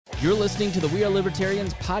You're listening to the We Are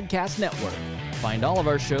Libertarians Podcast Network. Find all of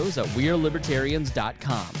our shows at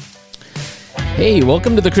wearelibertarians.com. Hey,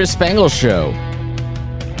 welcome to the Chris Spangle Show.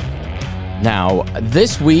 Now,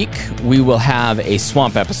 this week we will have a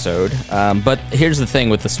swamp episode, but here's the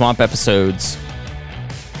thing with the swamp episodes.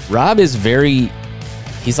 Rob is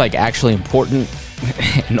he's like actually important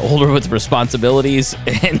and older with responsibilities,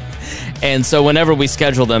 and so whenever we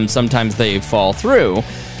schedule them, sometimes they fall through.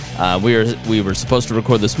 We were supposed to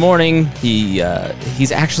record this morning.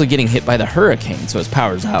 He's actually getting hit by the hurricane, so his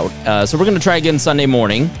power's out. So we're going to try again Sunday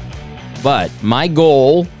morning. But my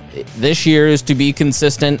goal this year is to be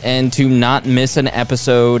consistent and to not miss an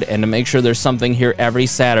episode and to make sure there's something here every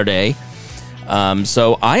Saturday.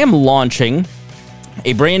 So I am launching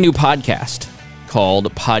a brand new podcast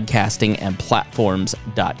called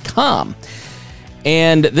podcastingandplatforms.com.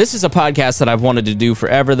 And this is a podcast that I've wanted to do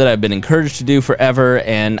forever, that I've been encouraged to do forever,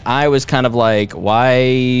 and I was kind of like,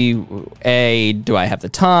 why, A, do I have the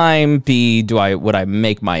time? B, would I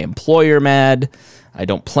make my employer mad? I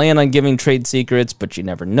don't plan on giving trade secrets, but you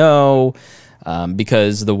never know,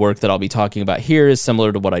 because the work that I'll be talking about here is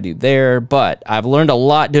similar to what I do there. But I've learned a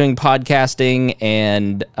lot doing podcasting,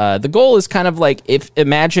 and the goal is kind of like,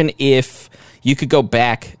 imagine if you could go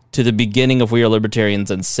back to the beginning of We Are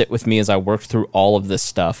Libertarians and sit with me as I work through all of this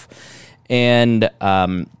stuff. And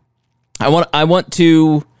I want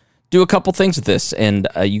to do a couple things with this. And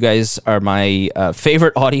you guys are my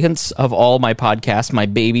favorite audience of all my podcasts, my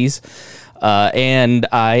babies. And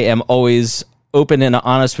I am always open and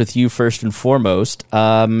honest with you first and foremost.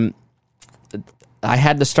 I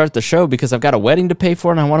had to start the show because I've got a wedding to pay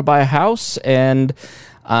for and I want to buy a house, and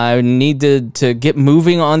I need to get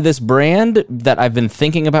moving on this brand that I've been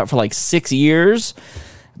thinking about for like 6 years,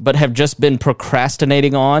 but have just been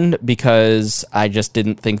procrastinating on because I just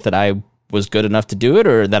didn't think that I was good enough to do it,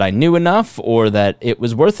 or that I knew enough, or that it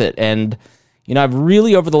was worth it. And, you know, I've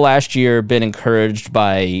really over the last year been encouraged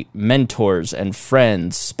by mentors and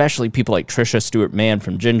friends, especially people like Trisha Stewart-Mann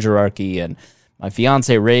from Gingerarchy and my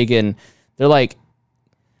fiance Reagan. They're like,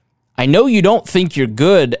 I know you don't think you're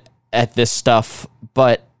good at this stuff,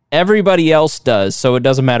 but everybody else does, so it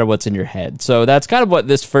doesn't matter what's in your head. So that's kind of what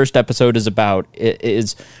this first episode is about. It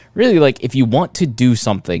is really like, if you want to do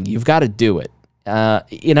something, you've got to do it.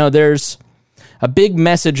 There's a big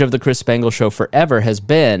message of the Chris Spangle Show forever has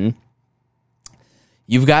been,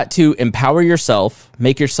 you've got to empower yourself,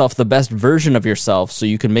 make yourself the best version of yourself, so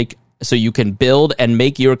you can build and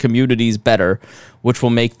make your communities better, which will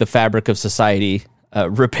make the fabric of society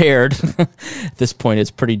repaired. At this point,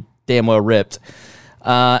 it's pretty damn well ripped.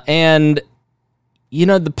 And, you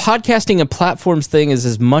know, the podcasting and platforms thing is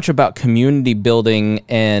as much about community building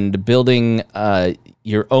and building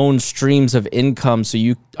your own streams of income, so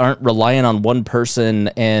you aren't relying on one person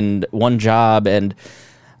and one job, and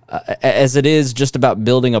as it is just about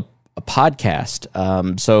building a podcast.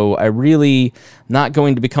 So I really not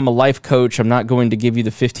going to become a life coach. I'm not going to give you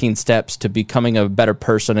the 15 steps to becoming a better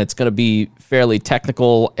person. It's going to be fairly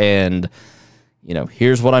technical, and, you know,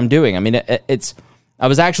 here's what I'm doing. I mean, I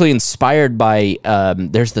was actually inspired by,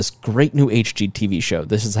 there's this great new HGTV show.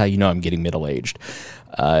 This is how you know I'm getting middle-aged.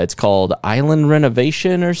 It's called Island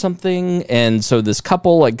Renovation or something. And so this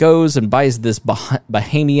couple like goes and buys this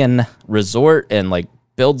Bahamian resort and like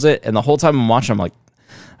builds it. And the whole time I'm watching, I'm like,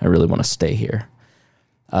 I really want to stay here.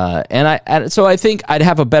 So I think I'd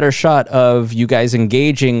have a better shot of you guys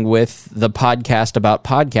engaging with the podcast about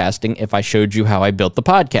podcasting if I showed you how I built the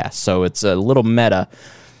podcast. So it's a little meta,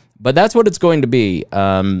 but that's what it's going to be.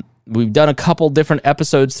 We've done a couple different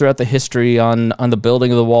episodes throughout the history on the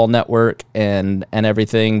Building of the Wall network and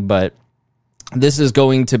everything, but this is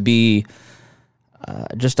going to be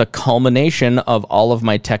just a culmination of all of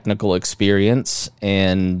my technical experience,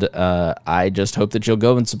 and I just hope that you'll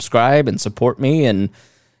go and subscribe and support me. And,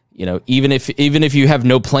 you know, even if you have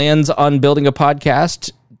no plans on building a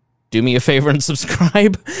podcast, do me a favor and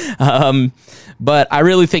subscribe. But I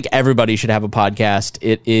really think everybody should have a podcast.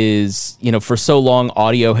 It is, you know, for so long,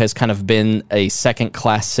 audio has kind of been a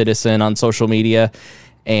second-class citizen on social media.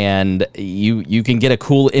 And you can get a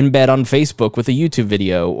cool embed on Facebook with a YouTube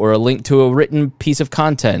video or a link to a written piece of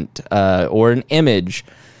content or an image.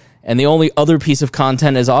 And the only other piece of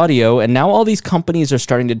content is audio. And now all these companies are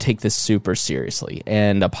starting to take this super seriously.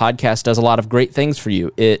 And a podcast does a lot of great things for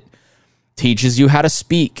you. It teaches you how to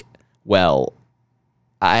speak well.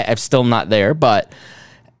 I'm still not there, but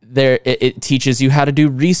it teaches you how to do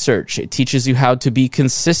research. It teaches you how to be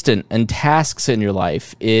consistent in tasks in your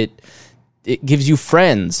life. It gives you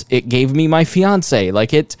friends. It gave me my fiance.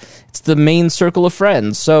 Like it's the main circle of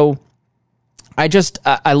friends. So I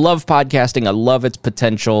love podcasting. I love its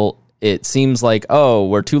potential. it seems like, oh,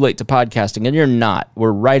 we're too late to podcasting, and you're not.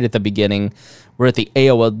 We're right at the beginning. We're at the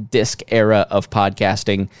AOL disk era of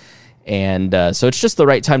podcasting, and so it's just the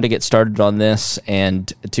right time to get started on this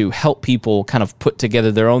and to help people kind of put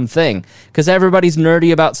together their own thing, because everybody's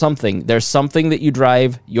nerdy about something. There's something that you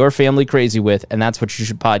drive your family crazy with, and that's what you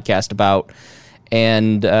should podcast about.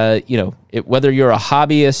 And, whether you're a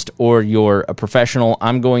hobbyist or you're a professional,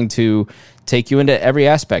 I'm going to take you into every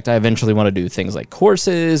aspect. I eventually want to do things like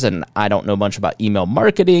courses, and I don't know much about email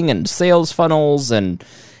marketing and sales funnels and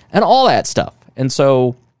all that stuff. And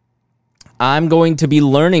so I'm going to be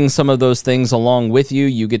learning some of those things along with you.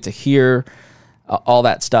 You get to hear all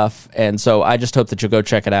that stuff. And so I just hope that you'll go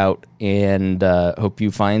check it out, and hope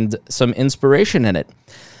you find some inspiration in it.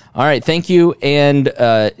 All right. Thank you. And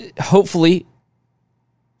hopefully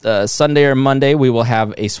Sunday or Monday, we will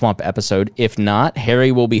have a Swamp episode. If not,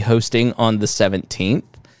 Harry will be hosting on the 17th.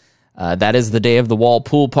 That is the day of the Wall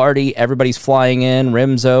Pool Party. Everybody's flying in.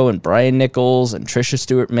 Rimzo and Brian Nichols and Trisha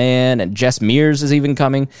Stewart-Mann and Jess Mears is even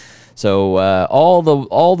coming. So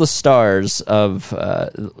all the stars of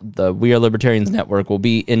the We Are Libertarians Network will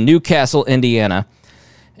be in Newcastle, Indiana,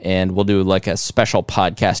 and we'll do like a special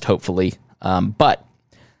podcast, hopefully. But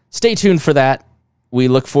stay tuned for that. We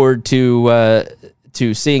look forward to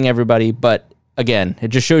seeing everybody. But again, it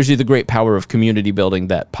just shows you the great power of community building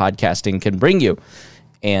that podcasting can bring you.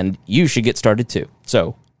 And you should get started too.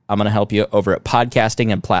 So I'm going to help you over at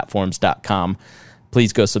podcastingandplatforms.com.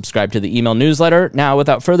 Please go subscribe to the email newsletter. Now,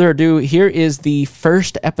 without further ado, here is the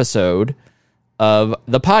first episode of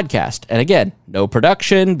the podcast. And again, no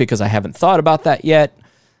production because I haven't thought about that yet.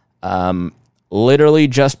 Literally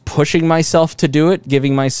just pushing myself to do it,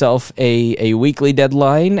 giving myself a weekly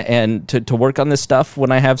deadline and to work on this stuff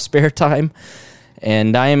when I have spare time.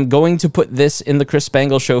 And I am going to put this in the Chris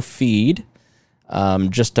Spangle Show feed,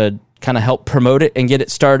 just to kind of help promote it and get it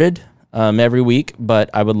started every week. But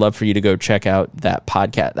I would love for you to go check out that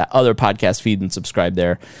podcast, that other podcast feed, and subscribe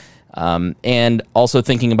there. And also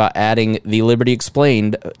thinking about adding the Liberty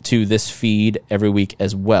Explained to this feed every week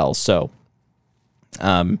as well. So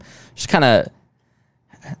just kind of,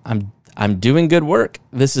 I'm doing good work.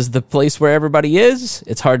 This is the place where everybody is.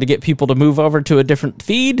 It's hard to get people to move over to a different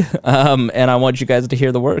feed, and I want you guys to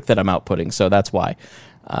hear the work that I'm outputting, so that's why.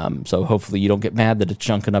 So hopefully you don't get mad that it's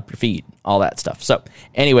chunking up your feed, all that stuff. So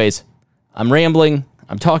anyways, I'm rambling.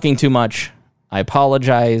 I'm talking too much. I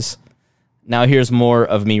apologize. Now here's more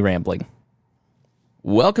of me rambling.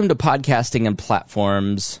 Welcome to Podcasting and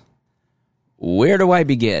Platforms. Where do I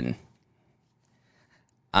begin?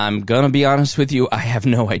 I'm going to be honest with you, I have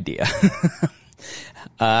no idea.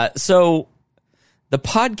 So the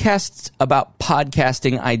podcast about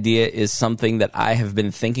podcasting idea is something that I have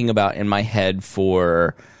been thinking about in my head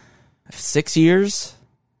for 6 years,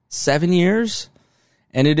 7 years.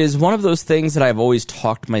 And it is one of those things that I've always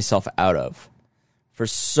talked myself out of for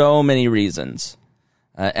so many reasons.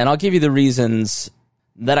 And I'll give you the reasons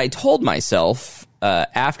that I told myself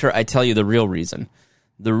after I tell you the real reason.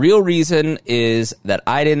 The real reason is that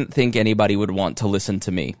I didn't think anybody would want to listen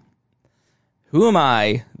to me. Who am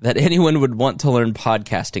I that anyone would want to learn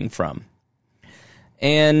podcasting from?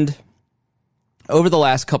 And over the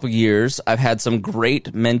last couple years, I've had some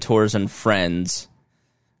great mentors and friends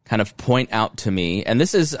kind of point out to me, and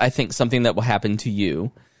this is, I think, something that will happen to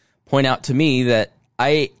you, point out to me that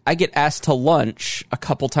I get asked to lunch a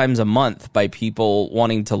couple times a month by people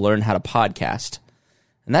wanting to learn how to podcast.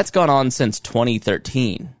 And that's gone on since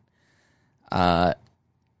 2013. I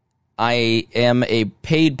am a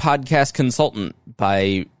paid podcast consultant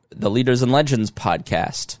by the Leaders and Legends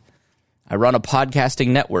podcast. I run a podcasting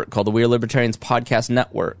network called the We Are Libertarians Podcast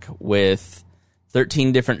Network with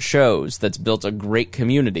 13 different shows that's built a great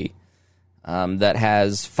community that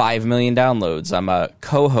has 5 million downloads. I'm a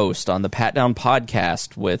co-host on the Pat Down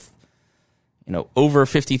podcast with, over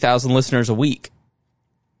 50,000 listeners a week.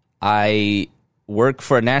 I work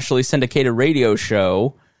for a nationally syndicated radio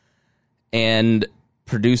show and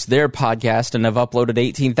produce their podcast, and I've uploaded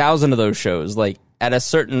 18,000 of those shows. Like, at a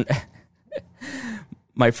certain...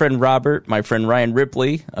 my friend Robert, my friend Ryan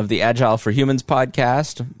Ripley of the Agile for Humans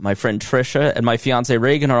podcast, my friend Trisha, and my fiance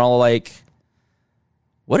Reagan are all like,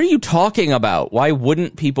 what are you talking about? Why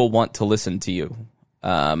wouldn't people want to listen to you?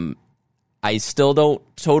 I still don't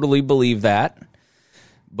totally believe that,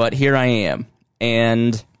 but here I am.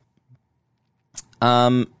 And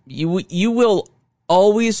you will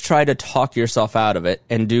always try to talk yourself out of it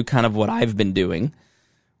and do kind of what I've been doing,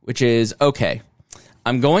 which is, okay,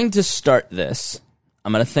 I'm going to start this.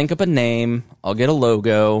 I'm going to think up a name. I'll get a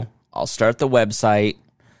logo. I'll start the website.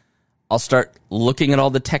 I'll start looking at all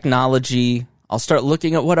the technology. I'll start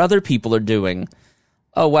looking at what other people are doing.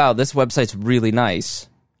 oh, wow, this website's really nice.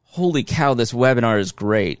 Holy cow, this webinar is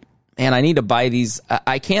great. Man, I need to buy these.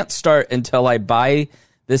 I can't start until I buy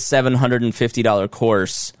this $750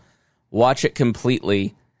 course, watch it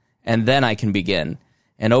completely, and then I can begin.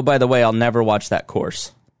 And oh, by the way, I'll never watch that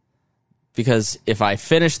course. Because if I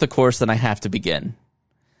finish the course, then I have to begin.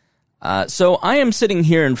 So I am sitting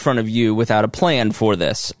here in front of you without a plan for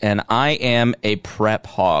this, and I am a prep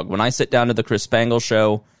hog. When I sit down to the Chris Spangle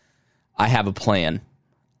show, I have a plan.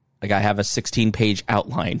 Like, I have a 16-page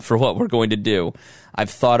outline for what we're going to do.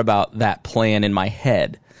 I've thought about that plan in my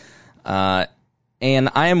head. And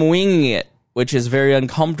I am winging it, which is very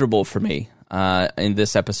uncomfortable for me in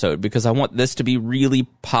this episode, because I want this to be really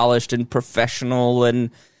polished and professional,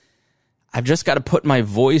 and I've just got to put my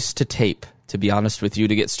voice to tape, to be honest with you,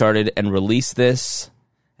 to get started and release this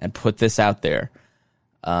and put this out there.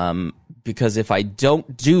 Because if I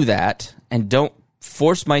don't do that and don't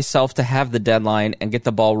force myself to have the deadline and get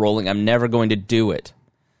the ball rolling, I'm never going to do it.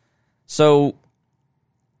 So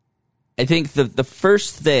I think the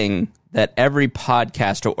first thing that every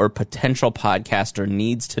podcaster or potential podcaster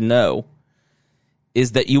needs to know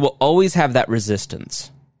is that you will always have that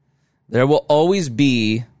resistance. There will always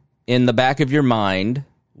be in the back of your mind,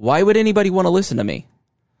 why would anybody want to listen to me?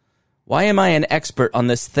 Why am I an expert on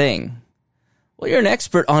this thing? Well, you're an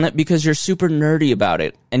expert on it because you're super nerdy about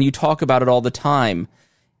it and you talk about it all the time.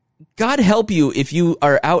 God help you if you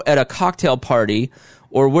are out at a cocktail party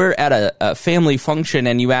or we're at a family function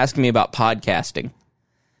and you ask me about podcasting.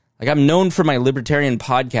 Like, I'm known for my libertarian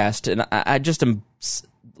podcast, and I just am,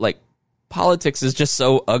 like, politics is just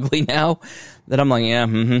so ugly now that I'm like,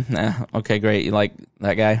 yeah, okay, great. You like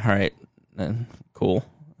that guy? All right, cool.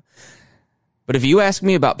 But if you ask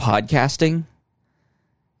me about podcasting,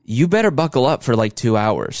 you better buckle up for like 2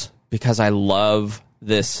 hours, because I love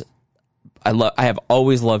this. I have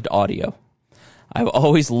always loved audio. I've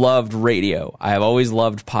always loved radio. I have always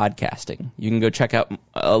loved podcasting. You can go check out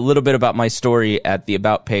a little bit about my story at the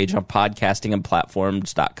About page on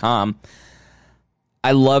podcastingandplatforms.com.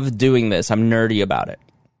 I love doing this. I'm nerdy about it.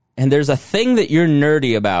 And there's a thing that you're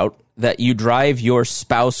nerdy about that you drive your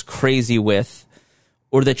spouse crazy with,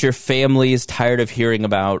 or that your family is tired of hearing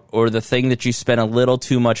about, or the thing that you spend a little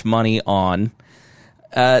too much money on,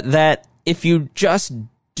 that if you just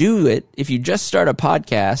do it, if you just start a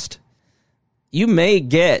podcast, you may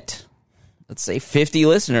get, let's say, 50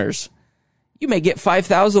 listeners. You may get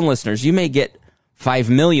 5,000 listeners. You may get 5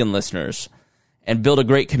 million listeners and build a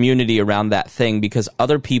great community around that thing, because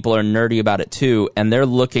other people are nerdy about it too, and they're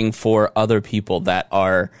looking for other people that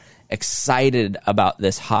are excited about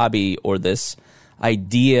this hobby or this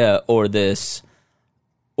idea or this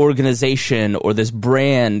organization or this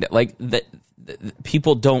brand. Like,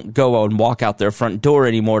 people don't go and walk out their front door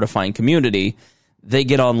anymore to find community. They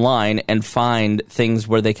get online and find things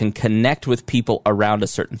where they can connect with people around a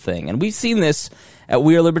certain thing. And we've seen this at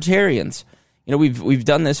We Are Libertarians. You know, we've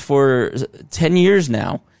done this for 10 years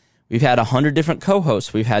now. We've had 100 different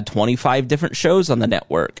co-hosts. We've had 25 different shows on the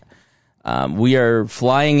network. We are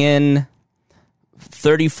flying in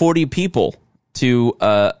 30, 40 people to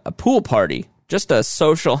a pool party, just a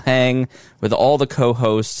social hang with all the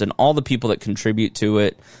co-hosts and all the people that contribute to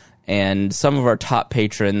it and some of our top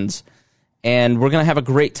patrons. And we're going to have a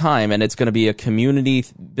great time, and it's going to be a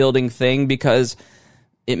community-building thing because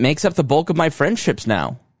it makes up the bulk of my friendships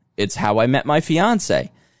now. It's how I met my fiance.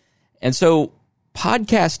 And so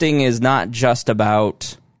podcasting is not just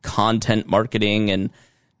about content marketing and,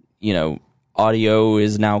 you know, audio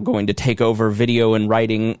is now going to take over video and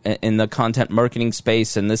writing in the content marketing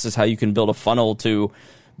space, and this is how you can build a funnel to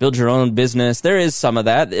build your own business. There is some of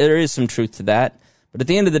that. There is some truth to that. But at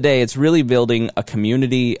the end of the day, it's really building a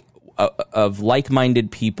community of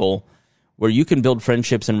like-minded people where you can build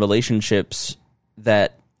friendships and relationships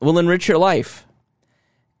that will enrich your life.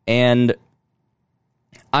 And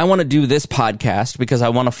I want to do this podcast because I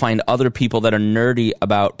want to find other people that are nerdy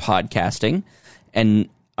about podcasting and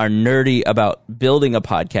are nerdy about building a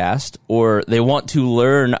podcast, or they want to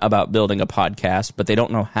learn about building a podcast, but they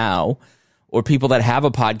don't know how, or people that have a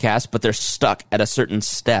podcast, but they're stuck at a certain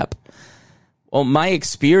step. Well, my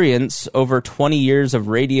experience over 20 years of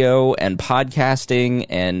radio and podcasting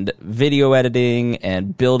and video editing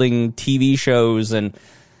and building TV shows, and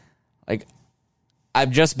like,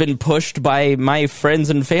 I've just been pushed by my friends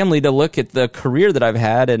and family to look at the career that I've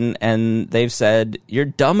had, and they've said, you're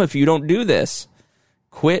dumb if you don't do this.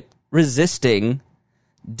 Quit resisting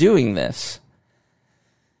doing this.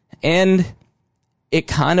 And it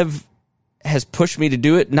kind of has pushed me to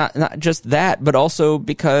do it, not just that, but also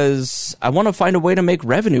because I want to find a way to make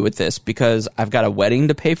revenue with this, because I've got a wedding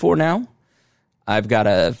to pay for now. I've got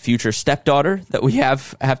a future stepdaughter that we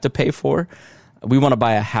have to pay for. We want to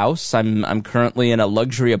buy a house. I'm currently in a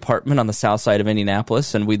luxury apartment on the south side of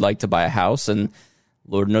Indianapolis, and we'd like to buy a house, and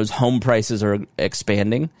Lord knows home prices are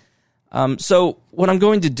expanding. So what I'm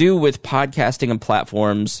going to do with podcasting and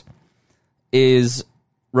platforms is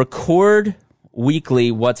record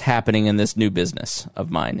weekly what's happening in this new business of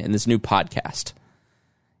mine, in this new podcast.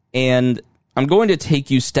 And I'm going to take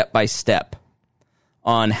you step by step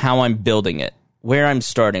on how I'm building it, where I'm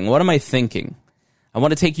starting, what am I thinking? I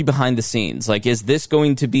want to take you behind the scenes. Like, is this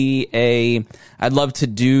going to be I'd love to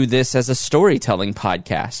do this as a storytelling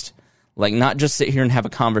podcast. Like, not just sit here and have a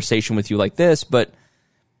conversation with you like this, but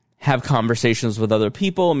have conversations with other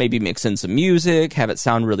people, maybe mix in some music, have it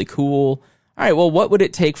sound really cool. All right, well, what would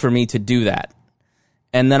it take for me to do that?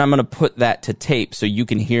 And then I'm going to put that to tape so you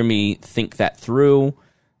can hear me think that through,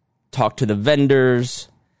 talk to the vendors,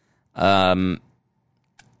 and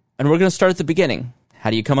we're going to start at the beginning. How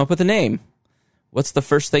do you come up with a name? What's the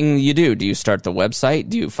first thing you do? Do you start the website?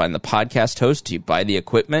 Do you find the podcast host? Do you buy the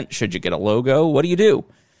equipment? Should you get a logo? What do you do?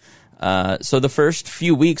 So the first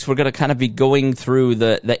few weeks, we're going to kind of be going through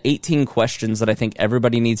the 18 questions that I think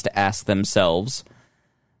everybody needs to ask themselves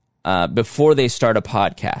before they start a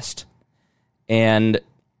podcast. And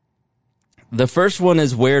the first one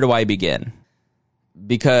is, where do I begin?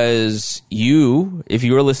 Because you, if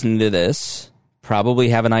you are listening to this, probably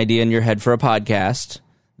have an idea in your head for a podcast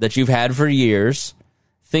that you've had for years,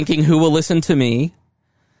 thinking, who will listen to me?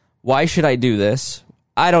 Why should I do this?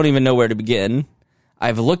 I don't even know where to begin.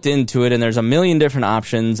 I've looked into it, and there's a million different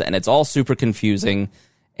options, and it's all super confusing,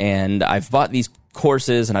 and I've bought these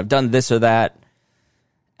courses, and I've done this or that,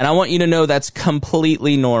 and I want you to know that's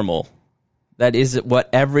completely normal. That is what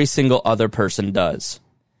every single other person does.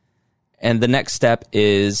 And the next step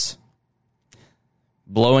is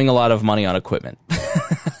blowing a lot of money on equipment.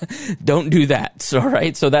 Don't do that. So, all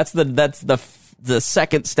right. So that's the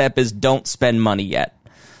second step is don't spend money yet.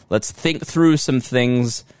 Let's think through some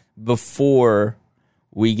things before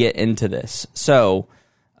we get into this. So,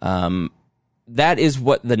 that is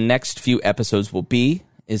what the next few episodes will be,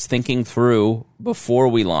 is thinking through before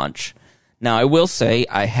we launch. Now, I will say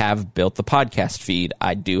I have built the podcast feed.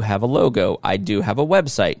 I do have a logo. I do have a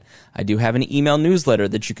website. I do have an email newsletter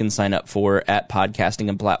that you can sign up for at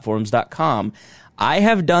podcastingandplatforms.com. I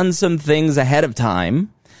have done some things ahead of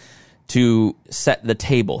time to set the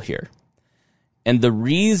table here. And the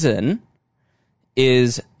reason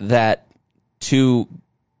is that to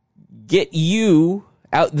get you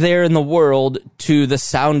out there in the world to the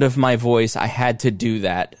sound of my voice, I had to do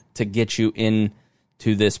that to get you into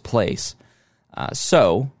this place.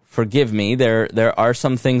 So forgive me. There are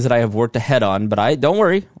some things that I have worked ahead on, but don't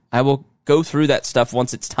worry. I will go through that stuff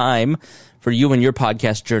once it's time for you and your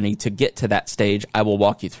podcast journey to get to that stage. I will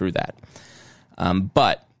walk you through that.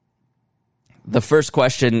 But the first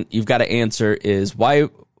question you've got to answer is where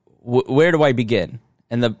do I begin?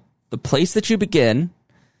 And the place that you begin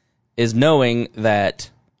is knowing that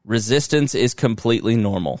resistance is completely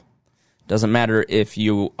normal. Doesn't matter if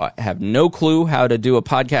you have no clue how to do a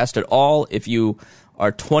podcast at all, if you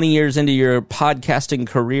are 20 years into your podcasting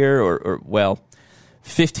career, or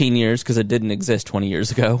 15 years, because it didn't exist 20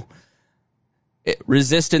 years ago.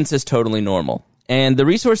 Resistance is totally normal. And the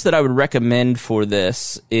resource that I would recommend for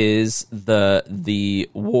this is the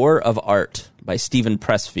War of Art by Stephen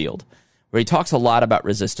Pressfield, where he talks a lot about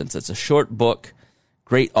resistance. It's a short book,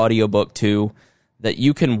 great audiobook too, that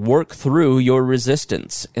you can work through your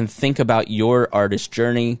resistance and think about your artist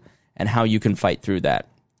journey and how you can fight through that.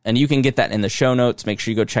 And you can get that in the show notes. Make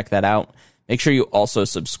sure you go check that out. Make sure you also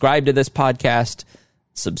subscribe to this podcast.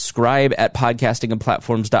 Subscribe at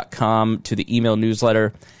podcastingandplatforms.com to the email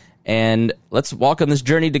newsletter. And let's walk on this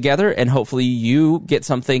journey together, and hopefully you get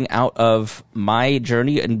something out of my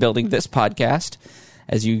journey in building this podcast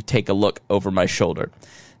as you take a look over my shoulder.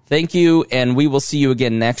 Thank you, and we will see you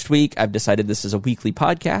again next week. I've decided this is a weekly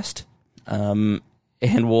podcast, and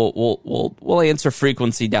we'll answer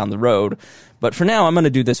frequency down the road. But for now, I'm going to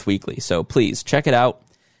do this weekly. So please check it out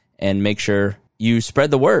and make sure you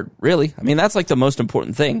spread the word, really. I mean, that's like the most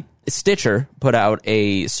important thing. Stitcher put out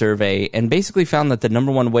a survey and basically found that the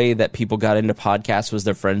number one way that people got into podcasts was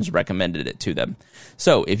their friends recommended it to them.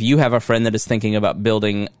 So if you have a friend that is thinking about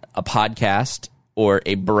building a podcast or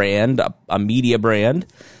a brand, a media brand,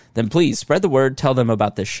 then please spread the word. Tell them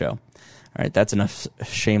about this show. All right, that's enough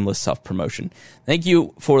shameless self-promotion. Thank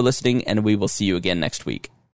you for listening, and we will see you again next week.